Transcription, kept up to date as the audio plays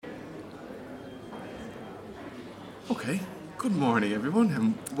Okay, good morning everyone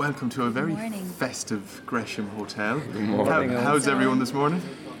and welcome to a very morning. festive Gresham Hotel. Good morning. How's everyone this morning?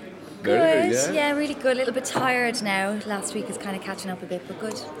 Very good, Yeah, really good. A little bit tired now. Last week is kind of catching up a bit, but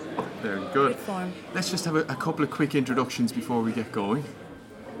good. Very good. Good form. Let's just have a couple of quick introductions before we get going.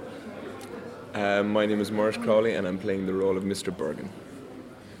 My name is Maurice Crowley and I'm playing the role of Mr. Bergen.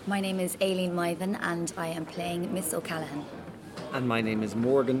 My name is Aileen Myvan and I am playing Miss O'Callaghan. And my name is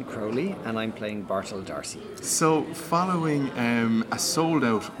Morgan Crowley and I'm playing Bartle Darcy. So, following a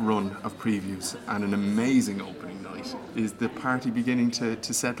sold-out run of previews and an amazing opening night, is the party beginning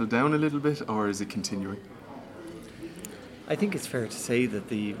to settle down a little bit, or is it continuing? I think it's fair to say that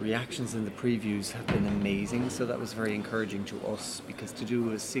the reactions in the previews have been amazing, so that was very encouraging to us, because to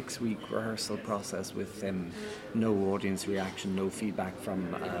do a 6-week rehearsal process with no audience reaction, no feedback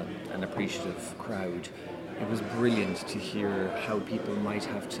from an appreciative crowd, it was brilliant to hear how people might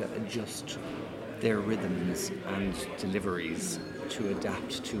have to adjust their rhythms and deliveries to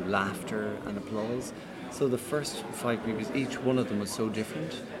adapt to laughter and applause. So the first 5 previews, each one of them was so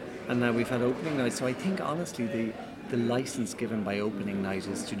different, and now we've had opening night, so I think honestly the license given by opening night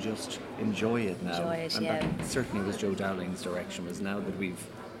is to just enjoy it now. Enjoy it, and yeah. that certainly was Joe Dowling's direction, was now that we've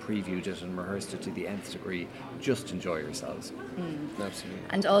previewed it and rehearsed it to the nth degree, just enjoy yourselves. Absolutely.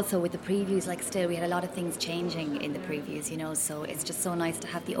 And also with the previews, like still we had a lot of things changing in the previews, so it's just so nice to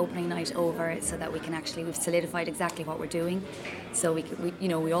have the opening night over so that we can actually, we've solidified exactly what we're doing. So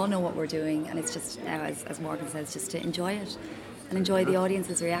we all know what we're doing, and it's just now, as Morgan says, just to enjoy it. And enjoy the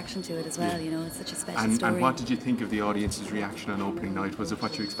audience's reaction to it as well, it's such a special story. And what did you think of the audience's reaction on opening night? Was it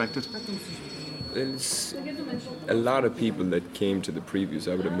what you expected? There's a lot of people that came to the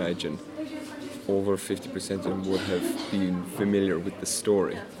previews, I would imagine. Over 50% of them would have been familiar with the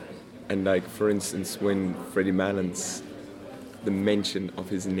story. And like, for instance, when Freddie Mallon's, the mention of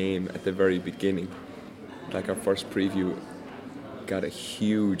his name at the very beginning, like our first preview, got a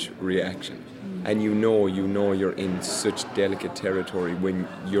huge reaction. And you know you're in such delicate territory when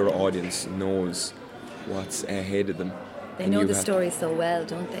your audience knows what's ahead of them. They And know you the have story so well,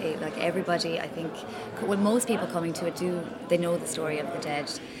 don't they? Like everybody, I think, well, most people coming to it they know the story of the dead.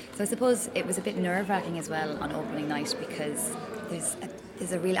 So I suppose it was a bit nerve-wracking as well on opening night, because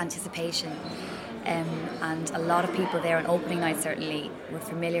there's a real anticipation. And a lot of people there on opening night certainly were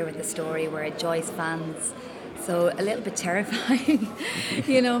familiar with the story, were Joyce fans. So a little bit terrifying,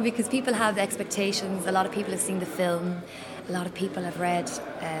 because people have expectations. A lot of people have seen the film. A lot of people have read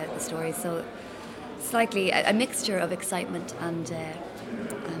the story. So slightly a mixture of excitement and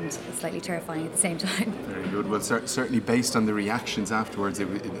slightly terrifying at the same time. Very good. Well, certainly based on the reactions afterwards,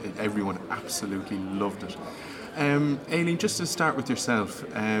 everyone absolutely loved it. Aileen, just to start with yourself,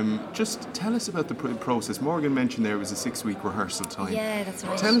 just tell us about the process. Morgan mentioned there was a 6-week rehearsal time. Yeah, that's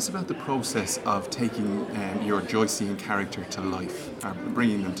right. Tell us about the process of taking your Joycean character to life, or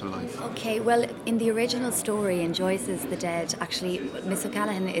bringing them to life. Okay, well, in the original story, in Joyce's The Dead, actually, Miss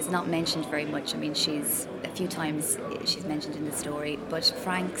O'Callaghan is not mentioned very much. I mean, she's a few times she's mentioned in the story, but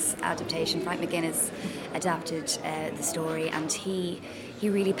Frank's adaptation, Frank McGuinness adapted the story, and he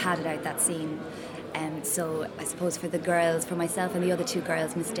really padded out that scene. So I suppose for the girls, for myself and the other 2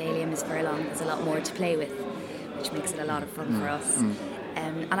 girls, Miss Daly and Miss Furlong, there's a lot more to play with, which makes it a lot of fun for us.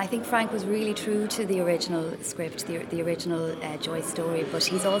 And I think Frank was really true to the original script, the original Joyce story, but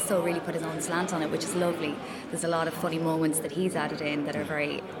he's also really put his own slant on it, which is lovely. There's a lot of funny moments that he's added in that are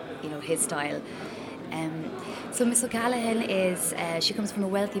very, his style. So Miss O'Callaghan she comes from a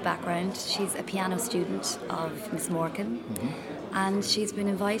wealthy background. She's a piano student of Miss Morgan. And she's been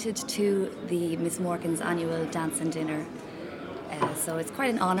invited to the Miss Morgan's annual dance and dinner. So it's quite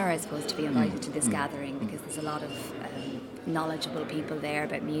an honour, I suppose, to be invited to this gathering, because there's a lot of knowledgeable people there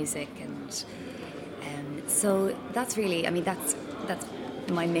about music. And so that's really, that's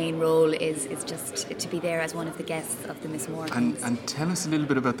my main role is just to be there as one of the guests of the Miss Morgans. And tell us a little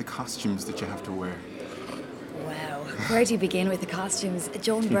bit about the costumes that you have to wear. Wow, where do you begin with the costumes?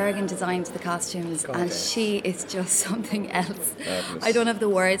 Joan Bergen designed the costumes, and she is just something else. Fabulous. I don't have the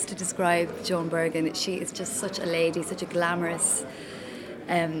words to describe Joan Bergen. She is just such a lady, such a glamorous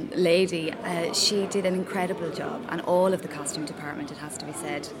lady. She did an incredible job, and all of the costume department, it has to be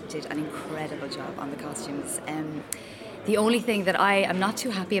said, did an incredible job on the costumes. The only thing that I am not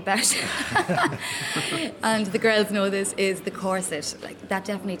too happy about, and the girls know this, is the corset. Like, that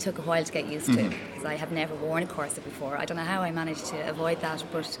definitely took a while to get used to, because I have never worn a corset before. I don't know how I managed to avoid that,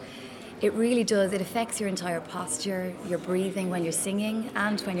 but it really does. It affects your entire posture, your breathing when you're singing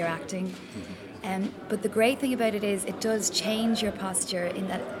and when you're acting. But the great thing about it is it does change your posture, in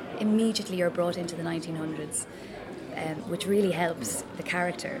that immediately you're brought into the 1900s, which really helps the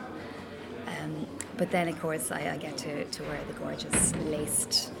character. But then, of course, I get to wear the gorgeous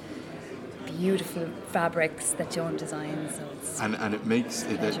laced, beautiful fabrics that Joan designs. So it's And it makes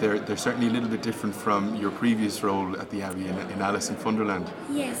they're certainly a little bit different from your previous role at the Abbey in Alice in Funderland.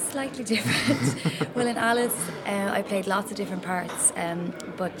 yes, slightly different. Well, in Alice, I played lots of different parts,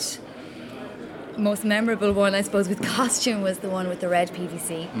 but most memorable one, I suppose, with costume was the one with the red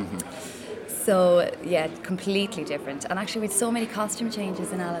PVC. So yeah, completely different. And actually, with so many costume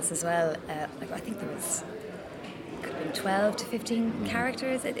changes in Alice as well, like I think there was could have been 12 to 15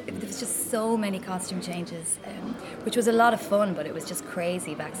 characters. There was just so many costume changes, which was a lot of fun, but it was just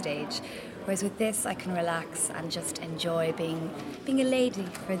crazy backstage. Whereas with this, I can relax and just enjoy being a lady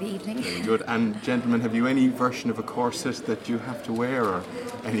for the evening. Very good. And gentlemen, have you any version of a corset that you have to wear or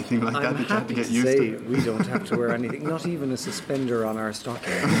anything like that I'm that you have to happy get to used say to? we don't have to wear anything, not even a suspender on our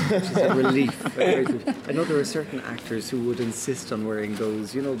stocking, which is a relief. I know there are certain actors who would insist on wearing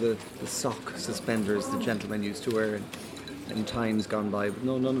those, you know, the sock suspenders the gentlemen used to wear in times gone by. But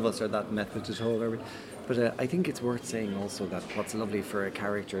no, none of us are that method at all, are we? But I think it's worth saying also that what's lovely for a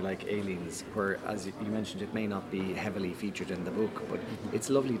character like Aileen's, where, as you mentioned, it may not be heavily featured in the book, but it's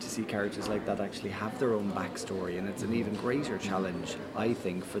lovely to see characters like that actually have their own backstory, and it's an even greater challenge, I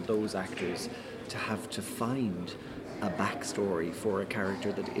think, for those actors to have to find a backstory for a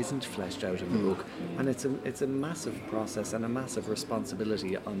character that isn't fleshed out in the book. And it's a massive process and a massive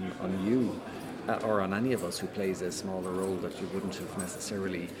responsibility on you, or on any of us who plays a smaller role that you wouldn't have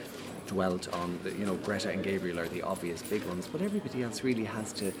necessarily dwelt on. You know, Greta and Gabriel are the obvious big ones, but everybody else really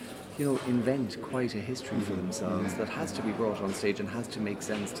has to, you know, invent quite a history for themselves that has to be brought on stage and has to make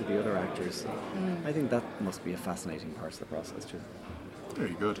sense to the other actors. I think that must be a fascinating part of the process too.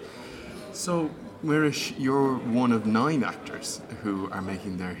 Very good. So, Mirish, you're one of 9 actors who are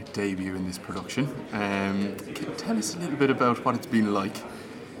making their debut in this production. Can you tell us a little bit about what it's been like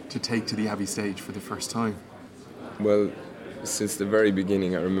to take to the Abbey stage for the first time? Well, since the very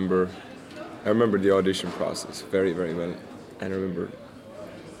beginning, I remember the audition process very, very well. And I remember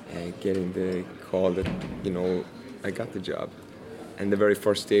getting the call that, you know, I got the job. And the very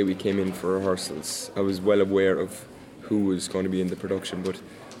first day we came in for rehearsals, I was well aware of who was going to be in the production, but,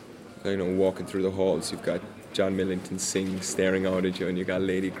 you know, walking through the halls, you've got John Millington Singh staring out at you, and you got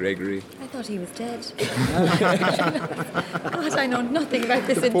Lady Gregory. I thought he was dead. God, I know nothing about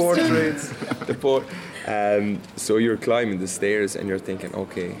this The industry. portraits. So you're climbing the stairs and you're thinking,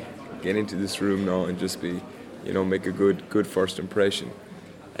 okay, get into this room now and just be, you know, make a good first impression.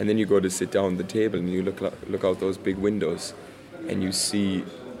 And then you go to sit down at the table and you look out those big windows and you see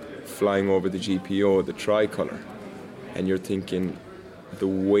flying over the GPO the tricolour, and you're thinking the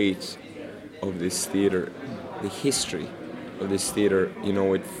weight of this theatre, the history of this theatre, you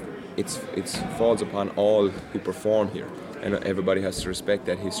know, it falls upon all who perform here, and everybody has to respect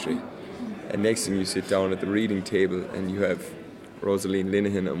that history. And next thing you sit down at the reading table and you have Rosaleen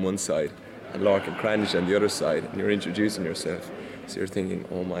Linehan on one side and Larkin Crandish on the other side, and you're introducing yourself. So you're thinking,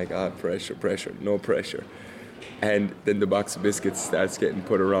 oh my God, pressure, no pressure. And then the box of biscuits starts getting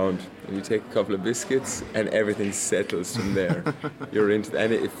put around, and you take a couple of biscuits and everything settles from there. You're into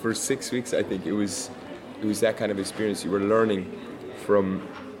and for 6 weeks, I think it was that kind of experience. You were learning from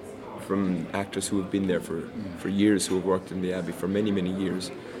actors who have been there for years, who have worked in the Abbey for many, many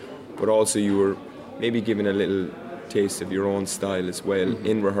years. But also you were maybe given a little taste of your own style as well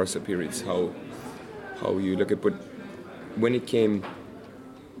in rehearsal periods, how you look at. But when it came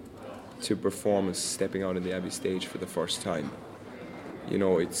to performance, stepping out on the Abbey stage for the first time, you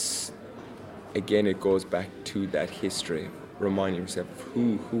know, it goes back to that history, reminding yourself of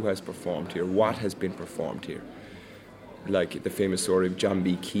who has performed here, what has been performed here. Like the famous story of John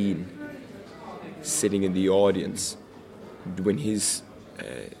B. Keane sitting in the audience when his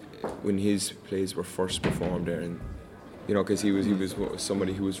plays were first performed there, and you know, because he was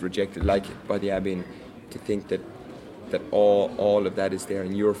somebody who was rejected like by the Abbey, and to think that all of that is there,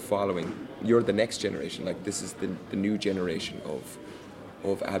 and you're the next generation. Like, this is the new generation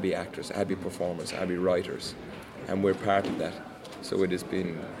of Abbey actors, Abbey performers, Abbey writers, and we're part of that. So it has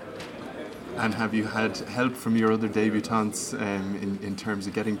been. And have you had help from your other debutantes in terms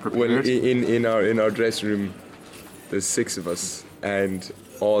of getting prepared? Well, in our dressing room, there's 6 of us, and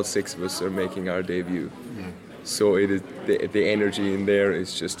all 6 of us are making our debut. Yeah. So it is the energy in there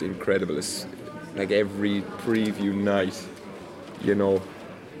is just incredible. It's like every preview night, you know,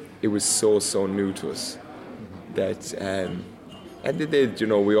 it was so new to us that and you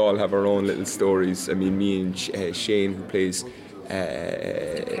know, we all have our own little stories. I mean, me and Shane, who plays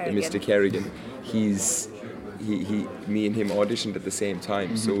Mr. Kerrigan, me and him auditioned at the same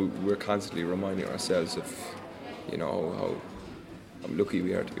time, so we're constantly reminding ourselves of, you know, lucky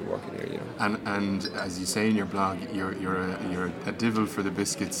we are to be working here, you know. And as you say in your blog, you're a divil for the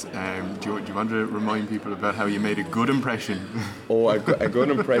biscuits. Do you want to remind people about how you made a good impression? Oh, a good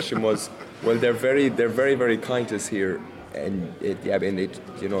impression was, well, they're very very kind to us here, and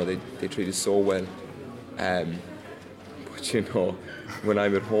they treat us so well. But you know, when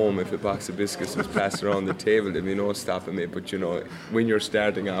I'm at home, if a box of biscuits was passed around the table, there'd be no stopping me. But you know, when you're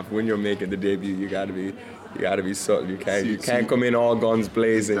starting off, when you're making the debut, you gotta be subtle. You can't come in all guns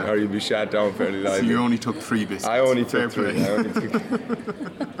blazing, exactly, or you'll be shot down fairly lively. So you only took 3 biscuits. I only took 3.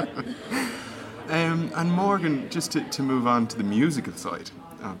 And Morgan, just to move on to the musical side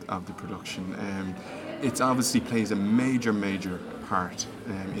of the production, it obviously plays a major part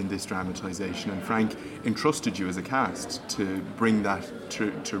in this dramatisation, and Frank entrusted you as a cast to bring that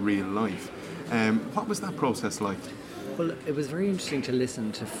to real life. What was that process like? Well, it was very interesting to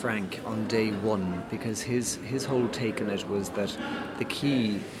listen to Frank on day one, because his whole take on it was that the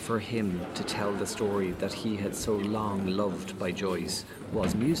key for him to tell the story that he had so long loved by Joyce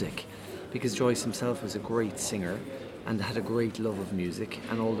was music, because Joyce himself was a great singer and had a great love of music,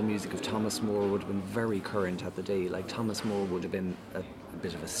 and all the music of Thomas Moore would have been very current at the day. Like, Thomas Moore would have been a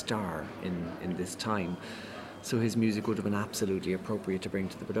bit of a star in this time, so his music would have been absolutely appropriate to bring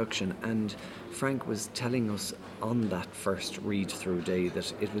to the production. And Frank was telling us on that first read-through day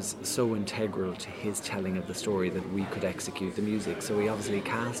that it was so integral to his telling of the story that we could execute the music. So he obviously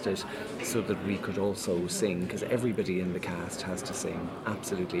cast it so that we could also sing, because everybody in the cast has to sing,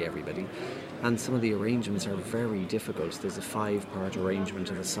 absolutely everybody. And some of the arrangements are very difficult. There's a 5-part arrangement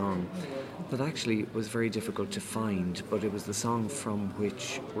of a song that actually was very difficult to find, but it was the song from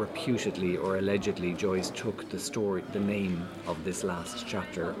which reputedly or allegedly Joyce took the name of this last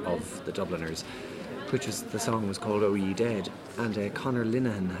chapter of The Dubliners, which is, the song was called O Ye Dead. And Conor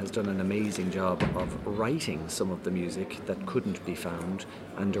Linehan has done an amazing job of writing some of the music that couldn't be found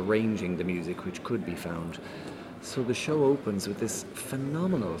and arranging the music which could be found. So the show opens with this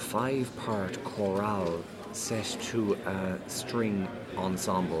phenomenal 5-part chorale set to a string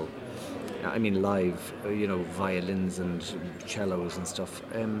ensemble. I mean, live, violins and cellos and stuff.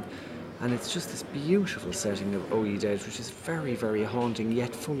 And it's just this beautiful setting of O Ye Dead, which is very, very haunting,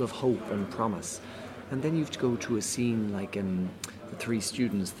 yet full of hope and promise. And then you have to go to a scene like the 3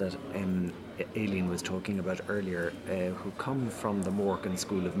 students that Aileen was talking about earlier, who come from the Morecambe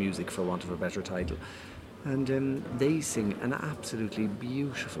School of Music, for want of a better title. And they sing an absolutely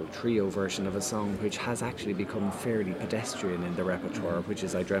beautiful trio version of a song which has actually become fairly pedestrian in the repertoire, which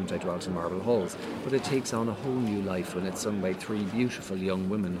is I Dreamt I Dwelt in Marble Halls. But it takes on a whole new life when it's sung by 3 beautiful young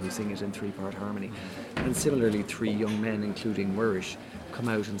women who sing it in 3-part harmony. And similarly, 3 young men, including Murish, come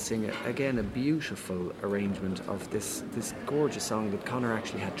out and sing again a beautiful arrangement of this gorgeous song that Conor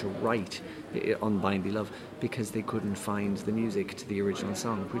actually had to write, Unbind Thee Love, because they couldn't find the music to the original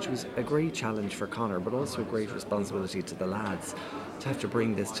song, which was a great challenge for Conor, but also a great responsibility to the lads to have to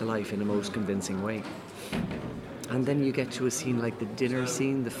bring this to life in a most convincing way. And then you get to a scene like the dinner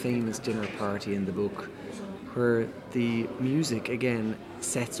scene, the famous dinner party in the book, where the music again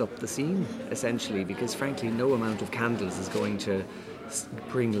sets up the scene, essentially, because frankly no amount of candles is going to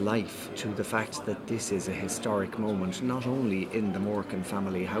bring life to the fact that this is a historic moment, not only in the Morecambe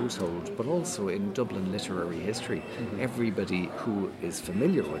family household, but also in Dublin literary history. Mm-hmm. Everybody who is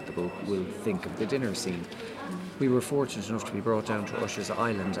familiar with the book will think of the dinner scene. We were fortunate enough to be brought down to Usher's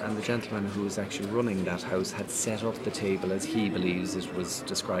Island, and the gentleman who was actually running that house had set up the table as he believes it was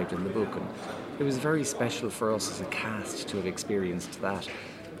described in the book. And it was very special for us as a cast to have experienced that.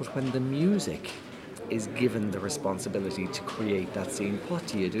 But when the music is given the responsibility to create that scene, what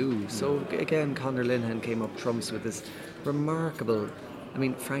do you do? So again, Conor Linehan came up trumps with this remarkable, I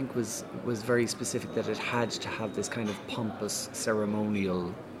mean, Frank was very specific that it had to have this kind of pompous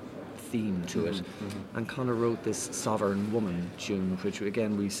ceremonial theme to it. Mm-hmm. And Conor wrote this Sovereign Woman tune, which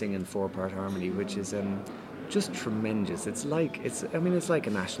again we sing in 4-part harmony, which is just tremendous. It's like a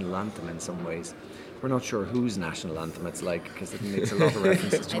national anthem in some ways. We're not sure whose national anthem it's like, because it makes a lot of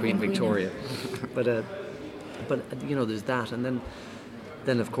references to Queen Victoria. But there's that, and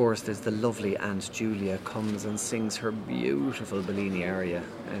then of course there's the lovely Aunt Julia comes and sings her beautiful Bellini aria,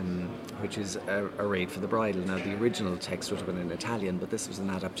 which is arrayed for the bridal. Now the original text would have been in Italian, but this was an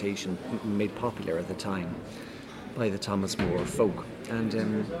adaptation made popular at the time by the Thomas Moore folk.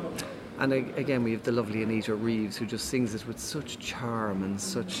 And again, we have the lovely Anita Reeves, who just sings it with such charm and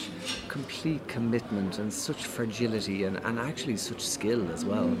such complete commitment and such fragility and actually such skill as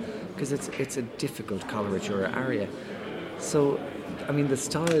well, because it's a difficult coloratura aria. So, I mean, the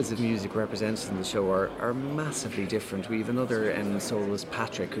styles of music represented in the show are massively different. We have another soloist,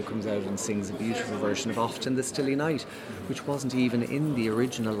 Patrick, who comes out and sings a beautiful version of Often the Stilly Night, which wasn't even in the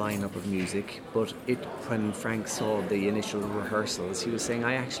original lineup of music, but when Frank saw the initial rehearsals, he was saying,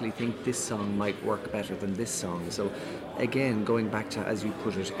 I actually think this song might work better than this song. So again, going back to, as you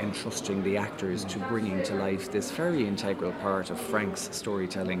put it, entrusting the actors to bringing to life this very integral part of Frank's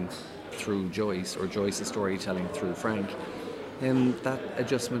storytelling through Joyce, or Joyce's storytelling through Frank. That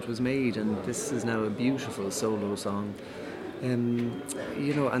adjustment was made, and this is now a beautiful solo song. And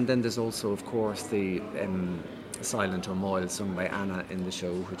then there's also, of course, the Silent O'Moyle sung by Anna in the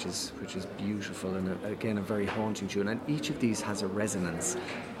show, which is beautiful, and again a very haunting tune. And each of these has a resonance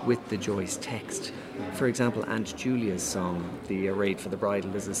with the Joyce text. For example, Aunt Julia's song, the Arrayed for the Bridal,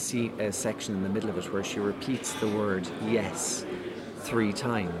 there's a section in the middle of it where she repeats the word yes 3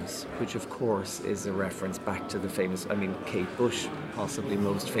 times, which of course is a reference back to the famous, Kate Bush possibly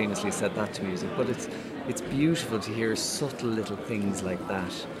most famously said that to music, but it's beautiful to hear subtle little things like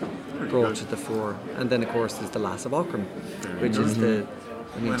that brought to the fore. And then of course there's the Lass of Aughrim, which is to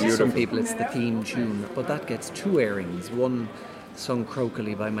some people it's the theme tune, but that gets 2 airings, one sung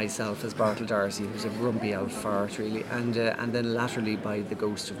crocally by myself as Bartle Darcy, who's a grumpy old fart really, and then latterly by the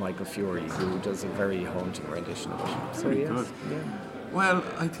ghost of Michael Fury, who does a very haunting rendition of it. So Very yes, good. yeah. Well,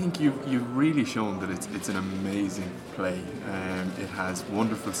 I think you've really shown that it's an amazing play. It has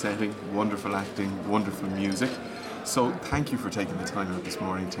wonderful setting, wonderful acting, wonderful music. So thank you for taking the time out this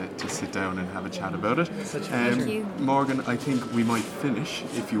morning to sit down and have a chat about it. Such a pleasure. Thank you. Morgan, I think we might finish,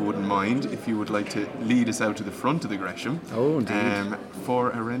 if you wouldn't mind, if you would like to lead us out to the front of the Gresham. Oh, indeed. For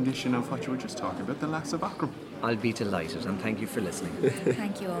a rendition of what you were just talking about, the Lass of Aughrim. I'll be delighted, and thank you for listening.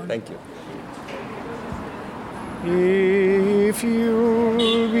 Thank you, Owen. Thank you. If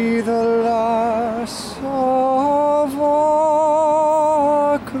you'll be the lass of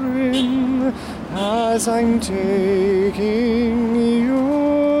Aughrim, as I'm taking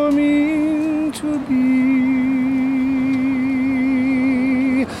you mean to be,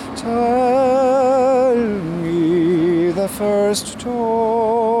 tell me the first token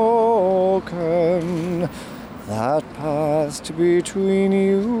that passed between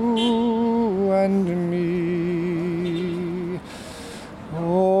you and me.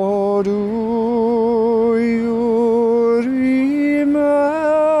 Oh, do you remember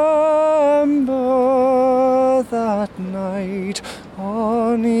that night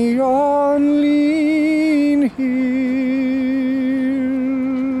on yon lean hill,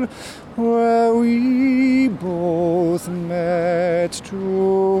 where we both met together,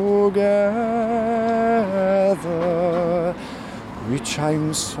 which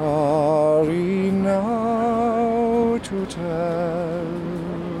I'm sorry now to tell?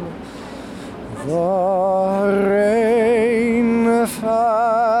 The rain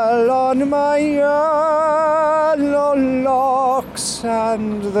fell on my yellow locks,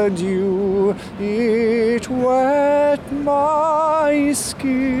 and the dew, it wet my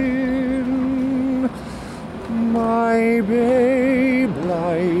skin. My babe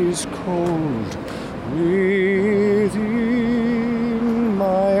lies cold within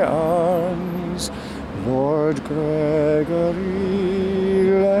my arms, Lord Gregory